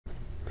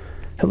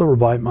Hello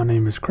everybody, my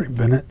name is Craig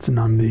Bennett and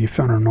I'm the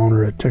founder and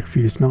owner of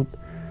TechFuseNote,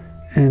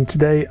 and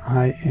today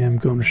I am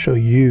going to show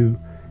you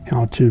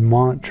how to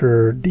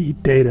monitor the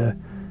data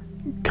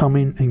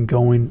coming and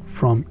going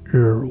from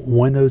your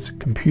Windows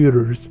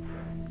computers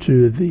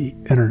to the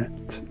internet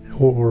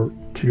or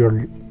to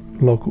your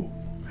local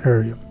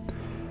area.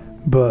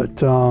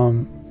 But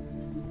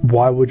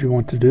why would you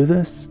want to do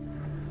this?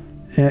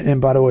 And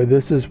by the way,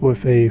 this is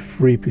with a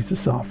free piece of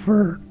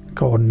software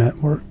called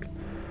NetWorx.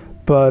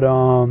 But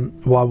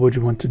why would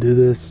you want to do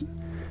this?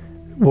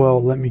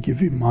 Well, let me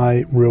give you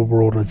my real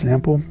world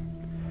example.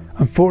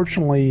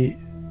 Unfortunately,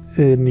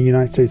 in the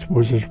United States,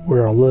 which is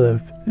where I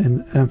live,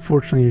 and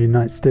unfortunately in the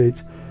United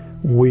States,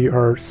 we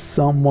are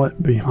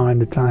somewhat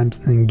behind the times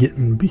and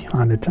getting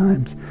behind the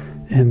times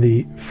in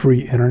the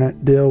free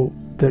internet deal.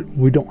 That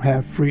we don't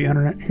have free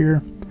internet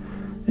here,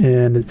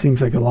 and it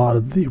seems like a lot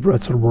of the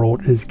rest of the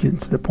world is getting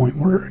to the point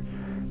where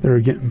they're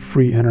getting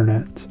free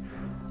internet.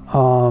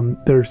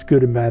 There's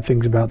good and bad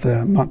things about that.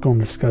 I'm not going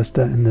to discuss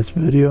that in this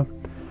video,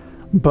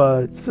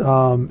 but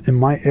in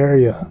my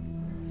area,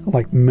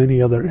 like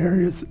many other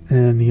areas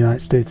in the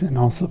United States and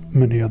also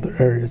many other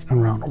areas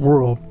around the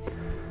world,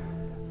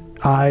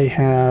 I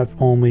have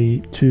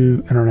only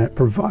 2 internet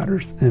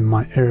providers in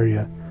my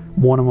area.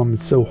 One of them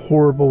is so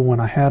horrible. When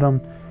I had them,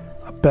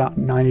 about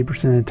 90%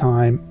 of the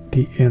time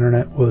the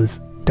internet was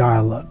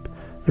dial-up.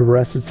 The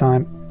rest of the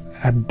time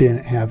I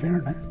didn't have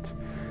internet.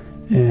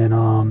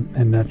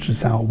 And that's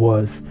just how it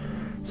was.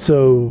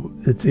 So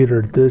it's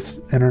either this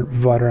internet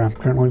provider I'm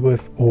currently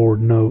with or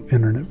no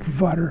internet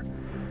provider.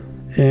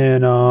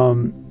 And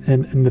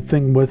the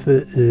thing with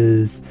it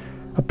is,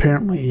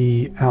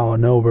 apparently out of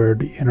nowhere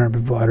the internet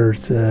provider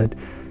said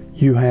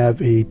you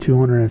have a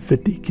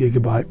 250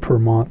 gigabyte per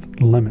month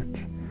limit.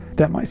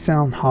 That might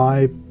sound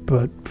high,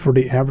 but for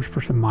the average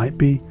person it might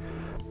be.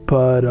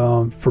 But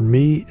for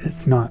me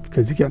it's not,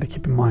 because you got to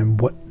keep in mind,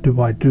 what do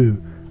I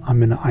do?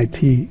 I'm in an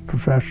IT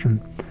profession,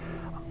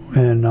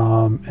 and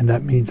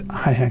that means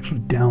I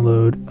actually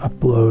download,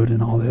 upload,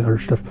 and all the other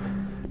stuff.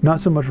 Not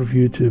so much with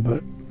YouTube,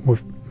 but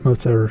with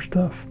most other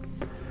stuff.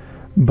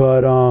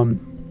 But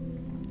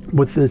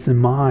with this in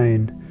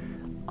mind,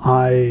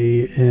 I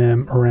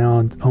am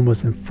around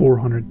almost in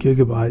 400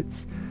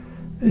 gigabytes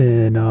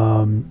in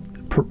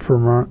per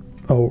month,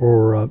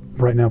 or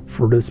right now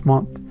for this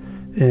month,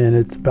 and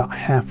it's about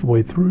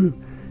halfway through,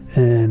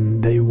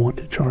 and they want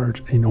to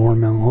charge an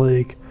arm and a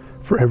leg.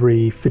 For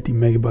every 50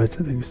 megabytes,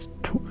 I think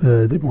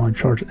they want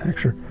to charge an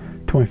extra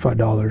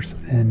 $25,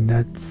 and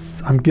that's,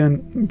 I'm gonna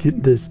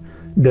get this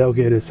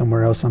delegated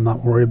somewhere else. I'm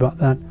not worried about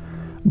that.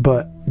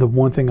 But the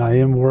one thing I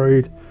am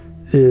worried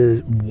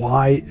is,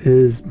 why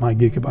is my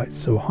gigabytes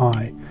so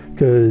high?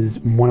 Because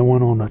when I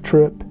went on a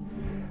trip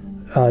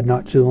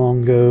not too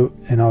long ago,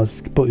 and I was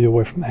completely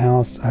away from the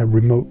house, I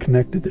remote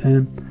connected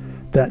in.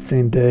 That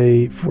same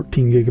day,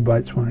 14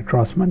 gigabytes went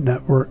across my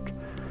network.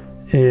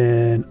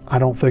 And I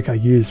don't think I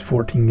used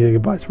 14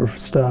 gigabytes worth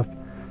of stuff.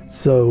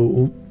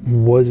 So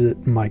was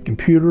it my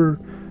computer?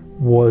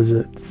 Was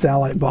it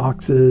satellite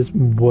boxes?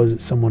 Was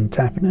it someone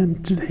tapping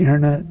into the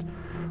internet?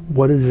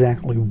 What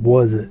exactly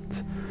was it?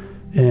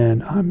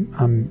 And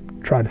I'm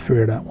trying to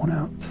figure that one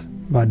out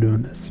by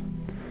doing this.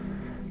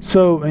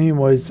 So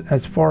anyways,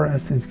 as far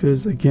as things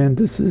goes, again,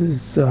 this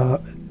is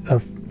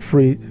a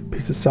free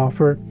piece of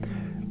software.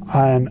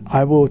 And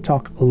I will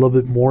talk a little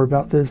bit more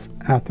about this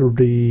after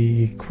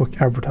the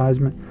quick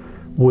advertisement,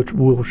 which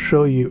will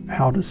show you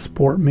how to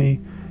support me,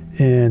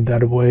 and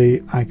that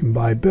way I can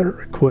buy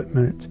better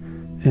equipment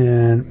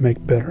and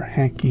make better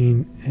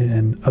hacking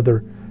and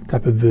other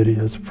type of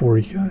videos for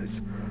you guys.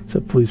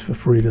 So please feel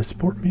free to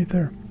support me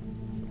there.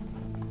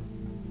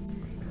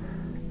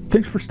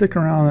 Thanks for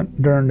sticking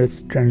around during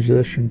this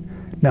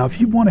transition. Now, if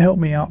you want to help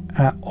me out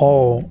at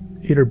all,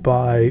 either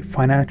by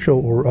financial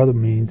or other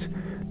means,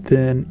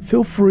 then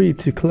feel free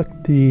to click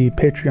the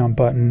Patreon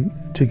button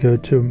to go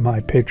to my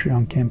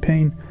Patreon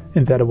campaign,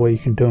 and that way you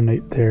can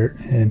donate there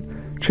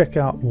and check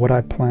out what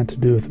I plan to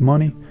do with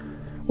money.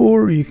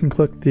 Or you can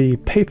click the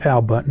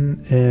PayPal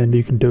button and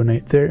you can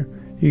donate there.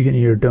 You can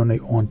either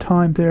donate one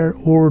time there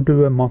or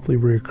do a monthly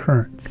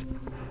recurrence.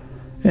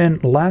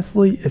 And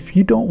lastly, if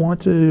you don't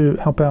want to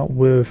help out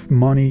with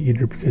money,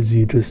 either because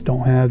you just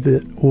don't have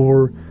it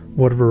or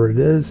whatever it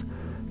is,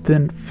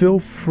 then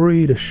feel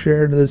free to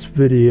share this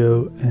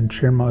video and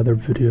share my other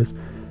videos,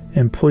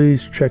 and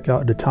please check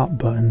out the top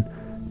button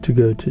to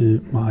go to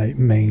my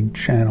main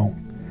channel.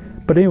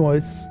 But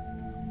anyways,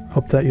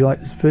 hope that you like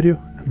this video,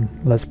 and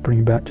let's bring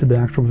it back to the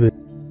actual video.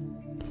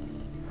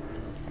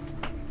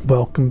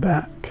 Welcome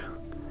back.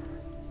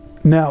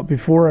 Now,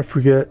 before I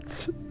forget,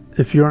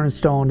 if you're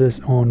installing this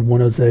on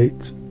Windows 8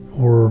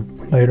 or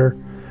later,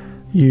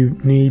 you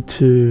need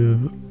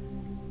to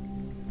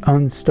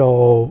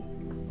uninstall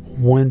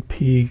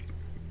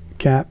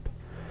WinPCap,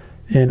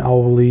 and I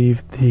will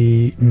leave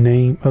the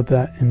name of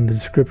that in the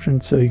description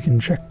so you can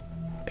check.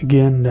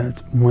 Again,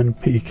 that's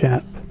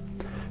WinPCap.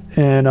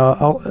 And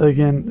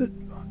again,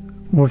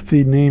 with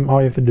the name,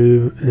 all you have to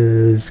do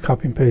is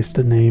copy and paste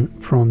the name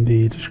from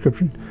the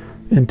description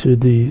into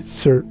the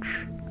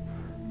search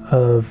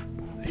of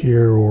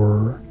here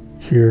or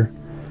here,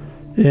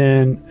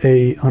 and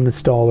a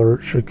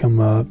uninstaller should come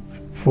up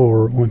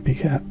for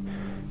WinPCap,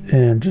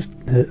 and just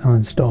hit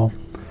uninstall.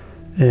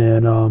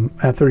 And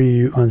after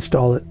you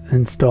install it,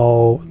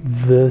 install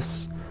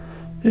this,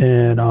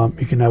 and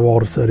you can have all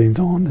the settings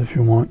on if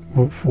you want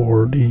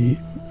for the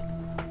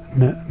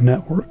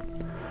network.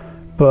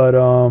 But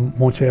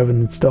once you have it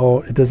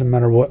installed, it doesn't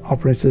matter what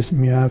operating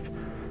system you have,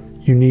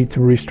 you need to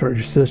restart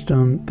your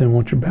system. Then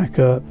once you're back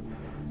up,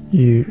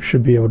 you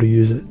should be able to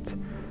use it.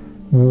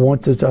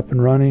 Once it's up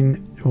and running,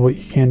 what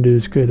you can do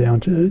is go down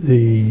to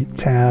the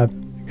tab,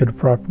 go to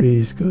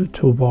properties, go to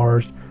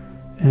toolbars,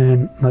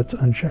 and let's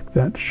uncheck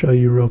that to show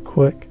you real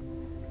quick.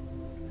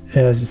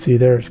 As you see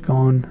there, it's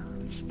gone.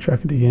 Let's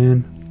check it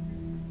again.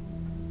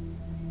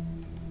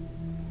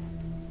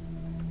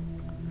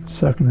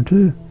 Second or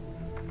two,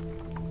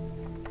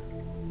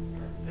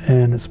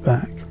 and it's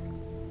back.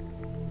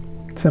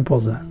 Simple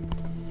as that.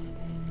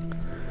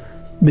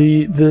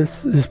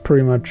 This is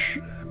pretty much,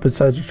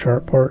 besides the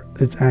chart part,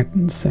 it's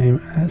acting the same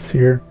as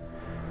here.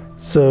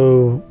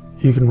 So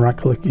you can right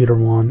click either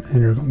one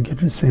and you're going to get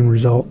the same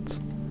results.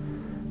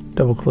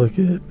 Double click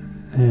it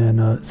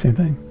and same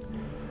thing.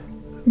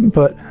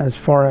 But as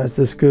far as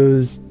this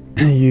goes,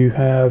 you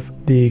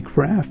have the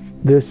graph.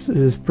 This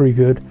is pretty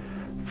good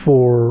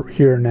for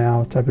here and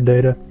now type of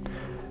data.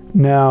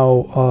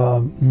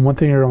 Now one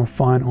thing you're going to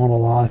find on a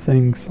lot of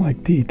things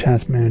like the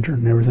task manager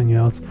and everything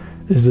else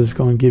is it's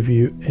going to give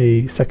you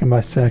a second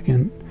by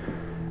second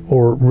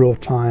or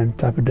real-time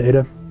type of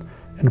data,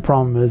 and the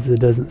problem is it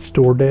doesn't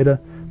store data.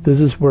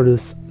 This is where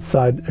this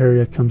side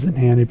area comes in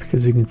handy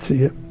because you can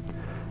see it,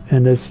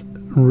 and this,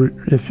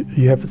 if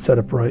you have it set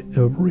up right, it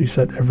will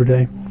reset every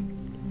day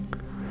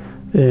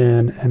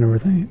and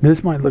everything.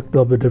 This might look a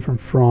little bit different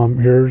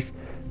from yours.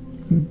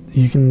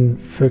 You can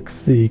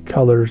fix the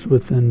colors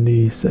within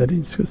the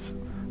settings. Just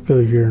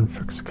go here and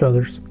fix the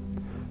colors.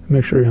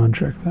 Make sure you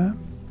uncheck that.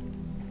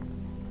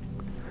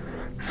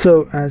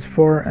 So as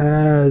far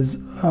as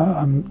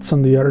some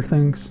of the other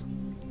things,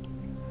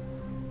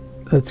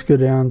 let's go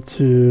down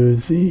to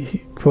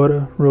the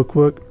quota real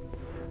quick.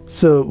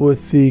 So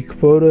with the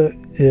quota,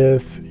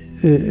 if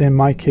in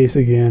my case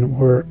again,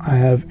 where I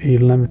have a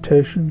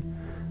limitation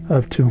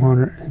of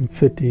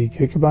 250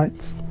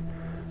 gigabytes,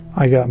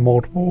 I got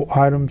multiple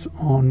items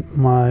on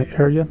my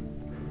area,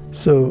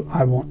 so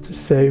I want to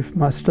save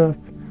my stuff.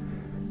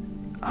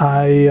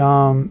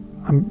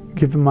 I'm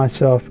giving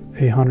myself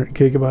 100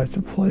 gigabytes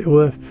to play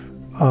with.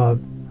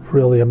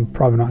 Really, I'm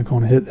probably not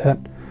going to hit that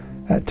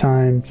at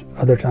times.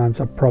 Other times,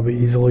 I'm probably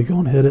easily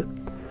going to hit it.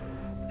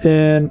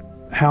 And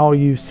how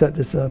you set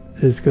this up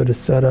is go to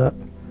setup.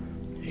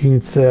 You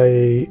can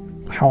say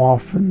how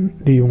often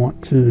do you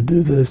want to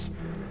do this.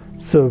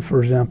 So,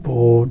 for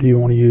example, do you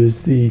want to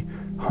use the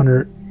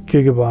 100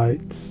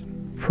 gigabytes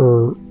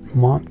per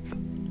month,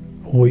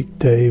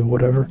 weekday,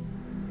 whatever,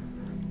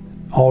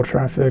 all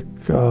traffic,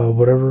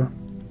 whatever,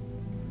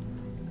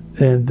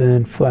 and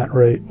then flat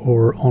rate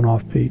or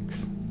on-off peaks.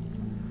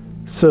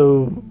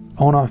 So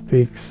on-off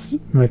peaks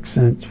makes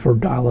sense for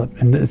dial-up,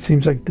 and it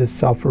seems like this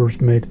software was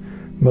made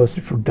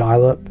mostly for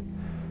dial-up,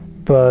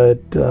 but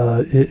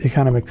it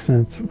kind of makes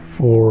sense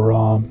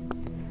for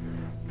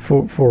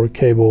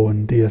cable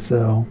and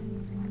DSL.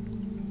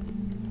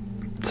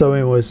 So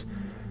anyways,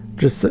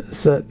 just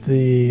set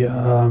the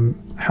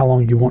how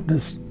long you want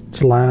this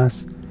to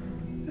last.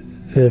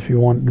 If you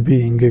want it to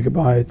be in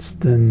gigabytes,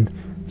 then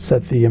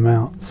set the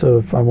amount. So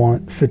if I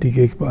want 50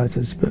 gigabytes,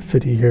 I just put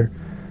 50 here.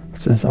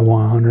 Since I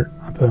want 100,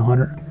 I put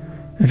 100.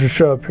 It should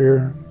show up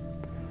here.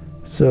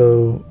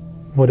 So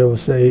what it will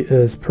say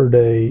is per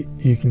day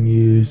you can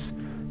use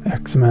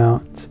X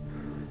amount,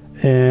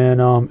 and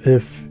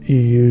if you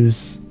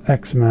use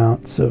X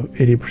amount, so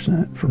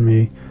 80% for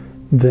me,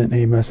 then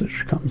a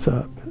message comes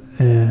up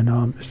and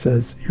it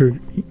says you're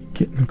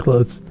getting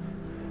close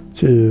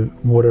to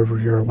whatever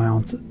your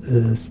allowance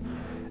is,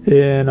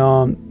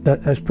 and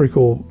that's pretty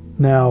cool.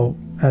 Now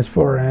as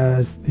far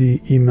as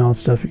the email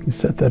stuff, you can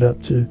set that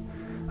up too.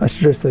 I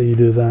suggest that you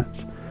do that.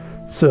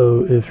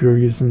 So if you're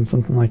using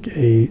something like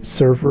a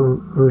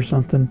server or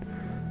something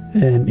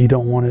and you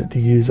don't want it to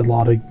use a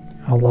lot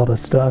of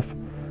stuff,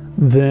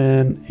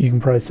 then you can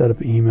probably set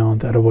up an email,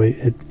 and that way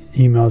it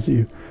emails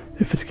you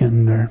if it's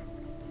getting there.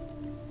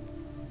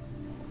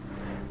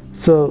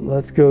 So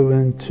let's go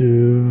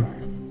into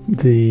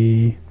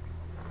the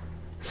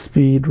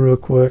speed real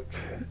quick.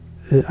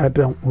 I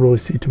don't really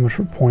see too much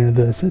of a point of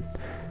this. It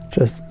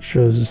just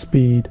shows the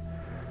speed.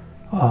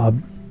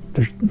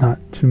 There's not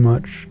too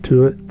much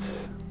to it,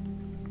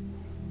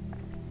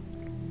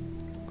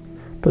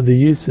 but the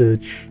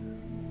usage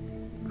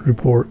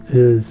report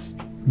is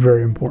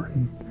very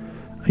important.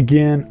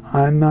 Again,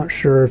 I'm not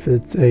sure if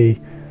it's a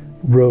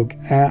rogue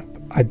app.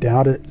 I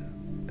doubt it,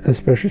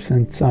 especially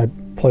since I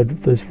played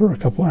with this for a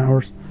couple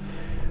hours.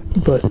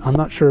 But I'm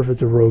not sure if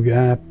it's a rogue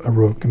app, a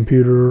rogue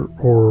computer,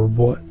 or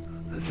what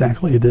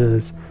exactly it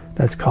is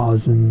that's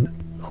causing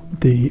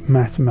the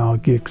mass amount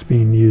of gigs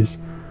being used.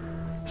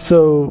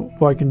 So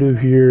what I can do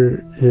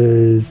here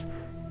is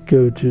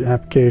go to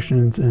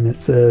applications, and it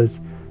says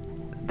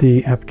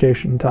the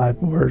application type,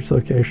 where its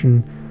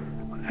location,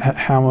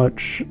 how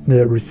much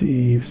it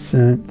receives,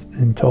 sent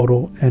in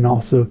total, and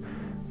also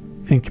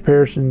in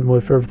comparison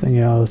with everything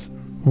else,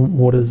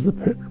 what is the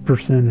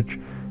percentage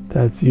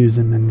that's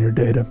using in your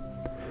data.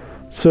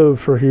 So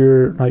for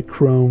here, like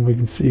Chrome, we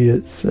can see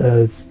it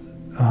says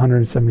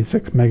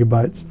 176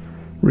 megabytes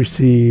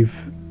receive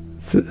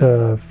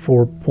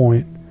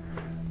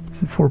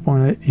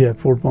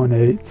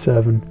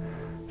 4.87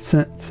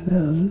 cents.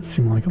 Doesn't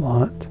seem like a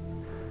lot.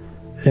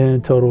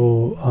 And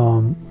total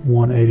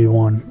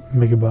 181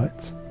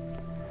 megabytes.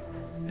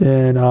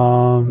 And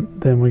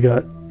then we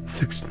got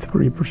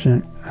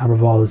 63% out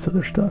of all this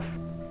other stuff.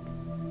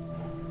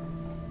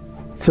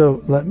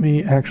 So let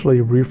me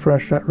actually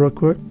refresh that real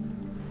quick.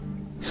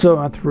 So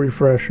after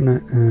refreshing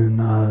it and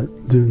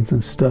doing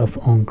some stuff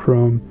on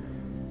Chrome,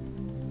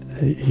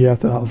 you have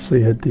to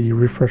obviously hit the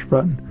refresh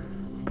button.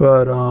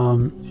 But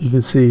you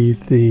can see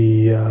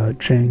the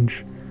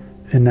change,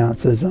 and now it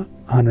says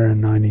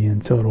 190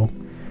 in total.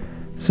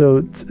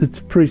 So it's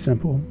pretty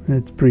simple.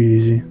 It's pretty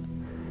easy.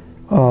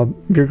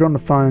 You're going to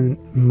find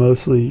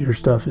mostly your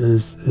stuff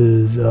is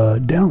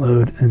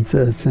download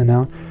instead of send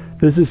out.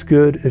 This is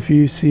good if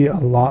you see a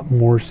lot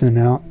more sent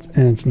out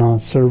and it's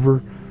not a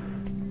server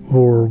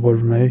or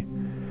whatever may.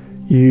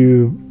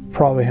 You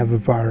probably have a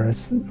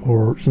virus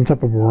or some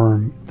type of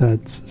worm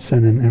that's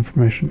sending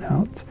information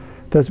out.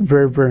 That's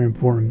very, very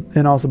important.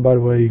 And also, by the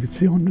way, you can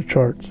see on the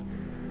charts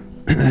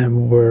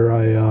where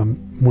I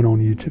went on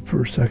YouTube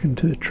for a second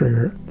to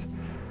trigger it.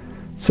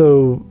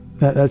 So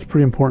that's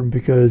pretty important,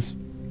 because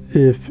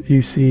if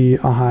you see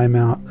a high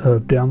amount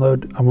of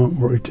download, I won't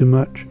worry too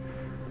much.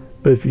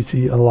 But if you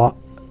see a lot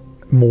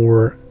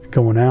more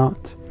going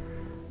out,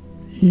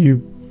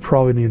 you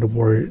probably need to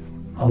worry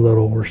a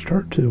little, or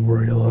start to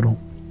worry a little.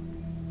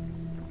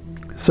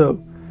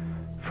 So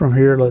from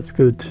here, let's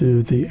go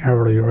to the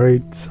hourly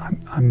rates.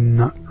 I'm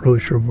not really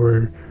sure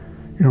where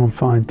you don't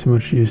find too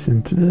much use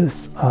into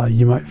this.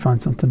 You might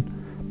find something,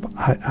 but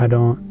I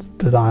don't.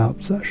 The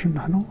dial-up session,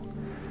 I don't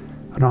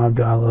have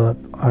dial-up.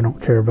 I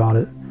don't care about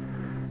it.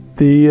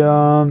 The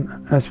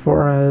as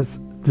far as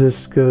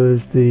this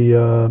goes,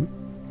 the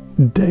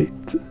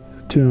date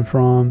to and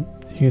from,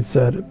 you can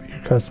set up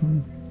your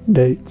custom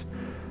date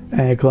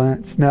at a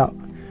glance. Now,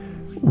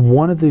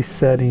 one of the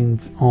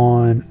settings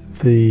on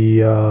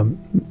the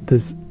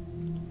this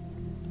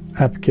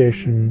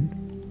application,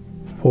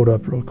 let's pull it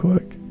up real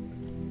quick.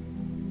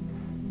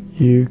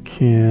 You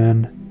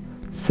can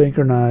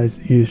synchronize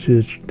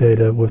usage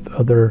data with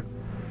other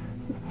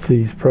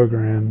these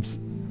programs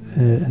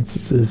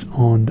instances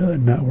on the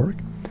network.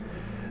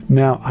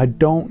 Now, I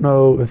don't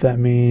know if that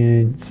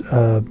means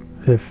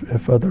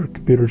if other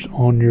computers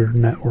on your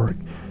network,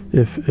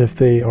 if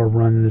they are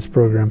running this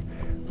program,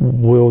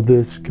 will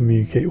this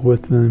communicate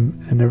with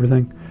them and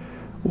everything,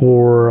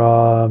 or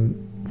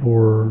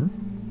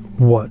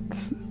what?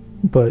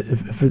 But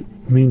if it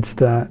means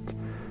that,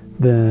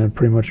 then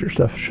pretty much your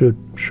stuff should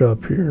show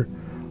up here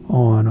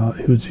on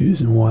who's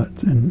using what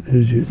and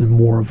who's using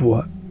more of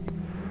what.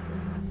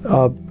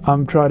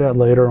 I'm trying that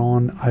later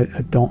on. I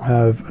don't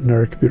have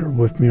another computer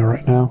with me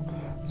right now,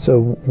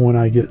 so when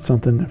I get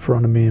something in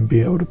front of me and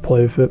be able to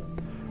play with it,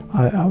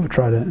 I will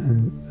try that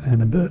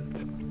in a bit.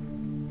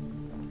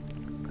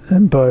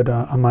 But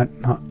I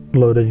might not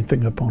load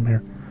anything up on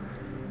here.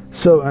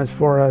 So as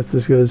far as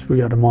this goes, we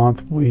got a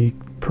month, week,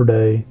 per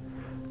day,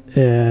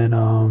 and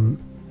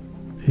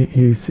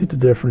you see the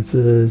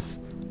differences.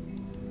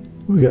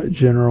 We got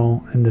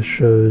general, and this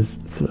shows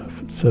stuff.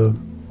 So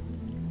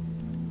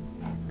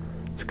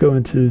let's go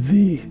into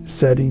the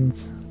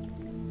settings.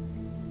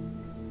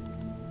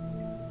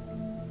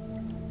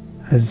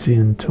 As you see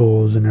in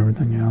tools and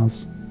everything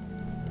else.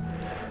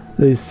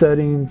 These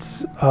settings,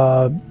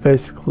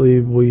 basically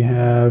we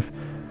have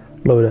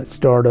load at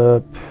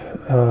startup,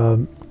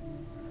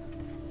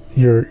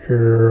 your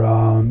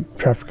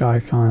traffic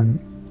icon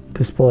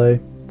display,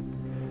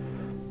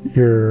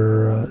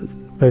 your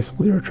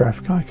basically your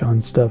traffic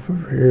icon stuff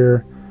over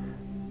here.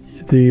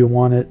 Do you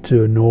want it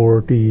to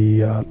ignore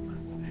the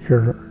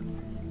your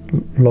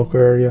local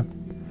area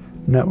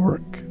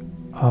network?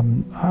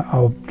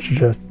 I'll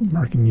suggest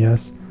marking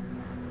yes.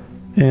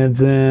 And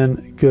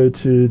then go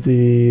to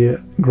the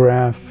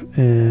graph,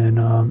 and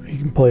you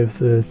can play with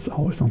this,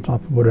 always on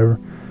top of whatever.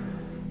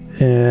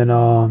 And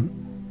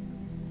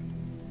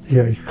you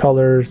got your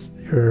colors,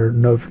 your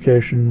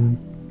notification.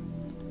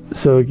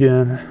 So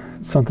again,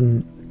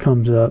 something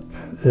comes up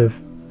if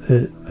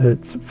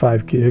it's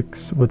 5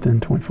 gigs within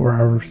 24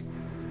 hours.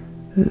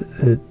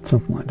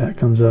 Something like that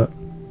comes up.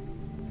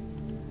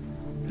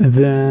 And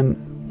then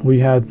we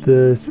have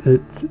this.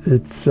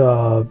 It's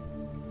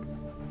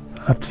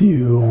up to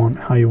you on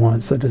how you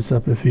want to set this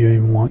up, if you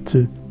even want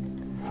to.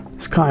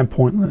 It's kind of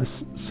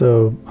pointless,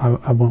 so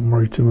I won't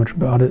worry too much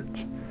about it.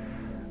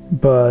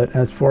 But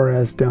as far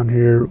as down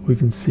here, we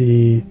can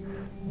see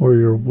where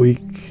your week,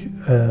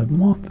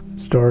 month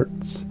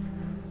starts,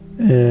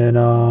 and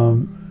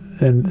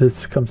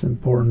this becomes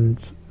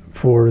important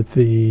for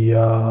the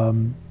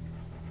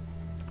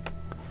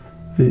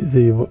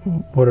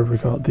whatever we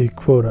call it, the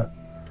quota.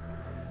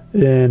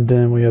 And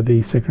then we have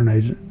the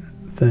synchronizer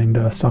thing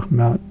that I was talking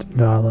about,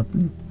 dial-up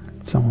and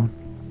so on.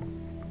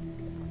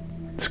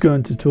 Let's go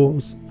into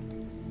tools.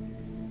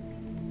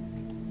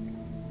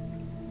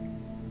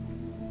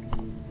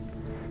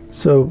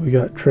 So we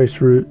got trace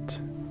route.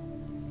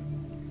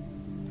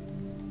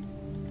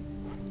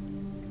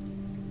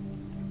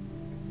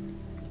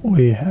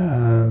 We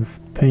have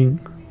ping.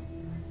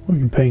 We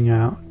can ping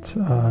out,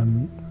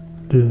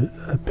 do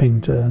a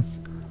ping test.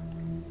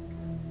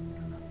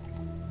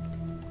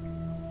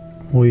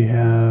 We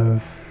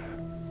have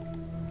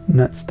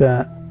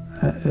netstat.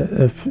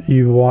 If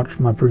you watched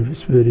my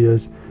previous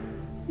videos,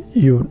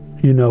 you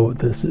know what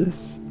this is.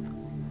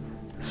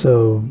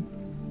 So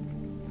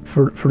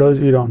for those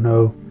of you who don't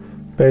know,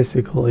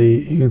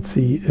 basically you can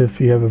see if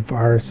you have a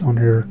virus on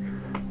here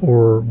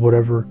or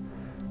whatever.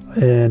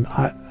 And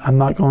I'm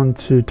not going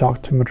to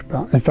talk too much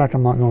about, in fact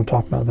I'm not going to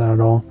talk about that at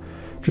all.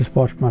 Just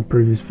watch my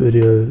previous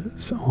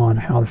videos on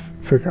how to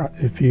figure out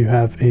if you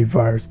have a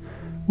virus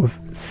with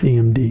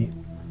CMD.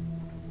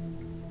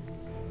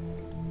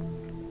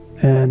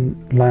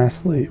 And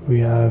lastly, we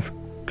have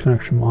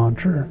connection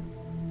monitor,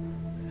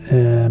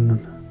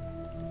 and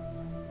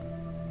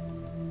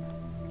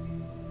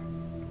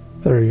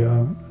there you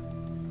go.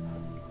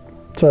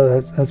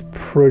 So that's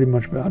pretty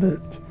much about it.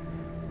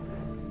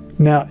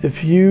 Now,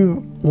 if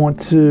you want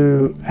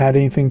to add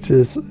anything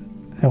to this,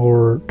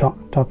 or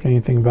talk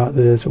anything about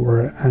this,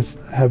 or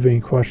have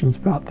any questions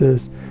about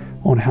this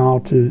on how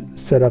to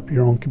set up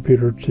your own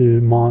computer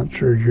to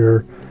monitor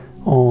your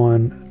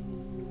own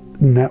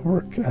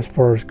network as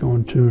far as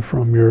going to and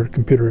from your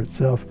computer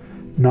itself,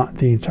 not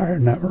the entire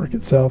network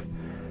itself,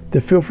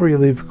 then feel free to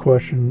leave a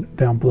question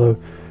down below.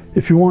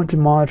 If you want to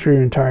monitor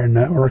your entire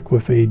network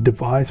with a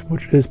device,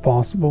 which is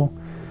possible,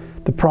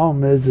 the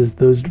problem is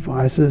those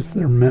devices,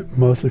 they're meant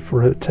mostly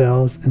for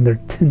hotels and they're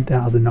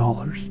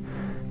 $10,000,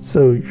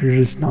 so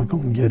you're just not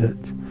going to get it.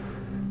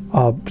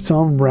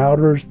 Some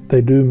routers,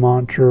 they do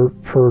monitor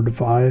per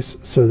device,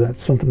 so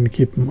that's something to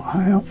keep an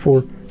eye out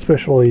for,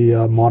 especially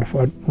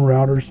modified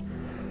routers.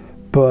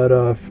 But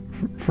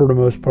for the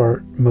most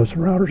part, most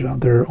routers out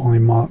there only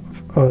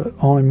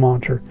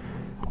monitor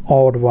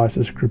all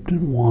devices grouped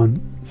in one,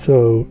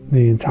 so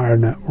the entire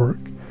network.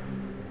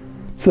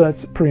 So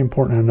that's pretty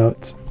important to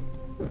note.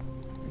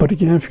 But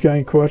again, if you got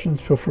any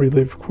questions, feel free to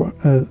leave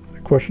a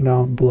question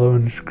down below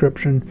in the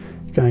description.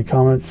 If you got any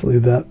comments,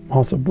 leave that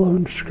also below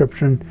in the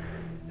description.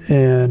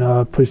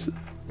 And please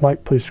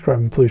like, please subscribe,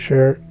 and please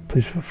share it.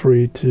 Please feel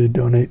free to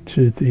donate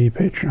to the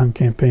Patreon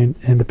campaign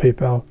and the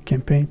PayPal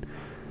campaign.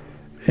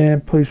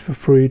 And please feel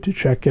free to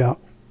check out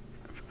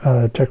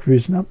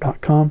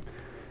techreviewsup.com,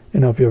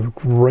 and I hope you have a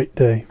great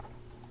day.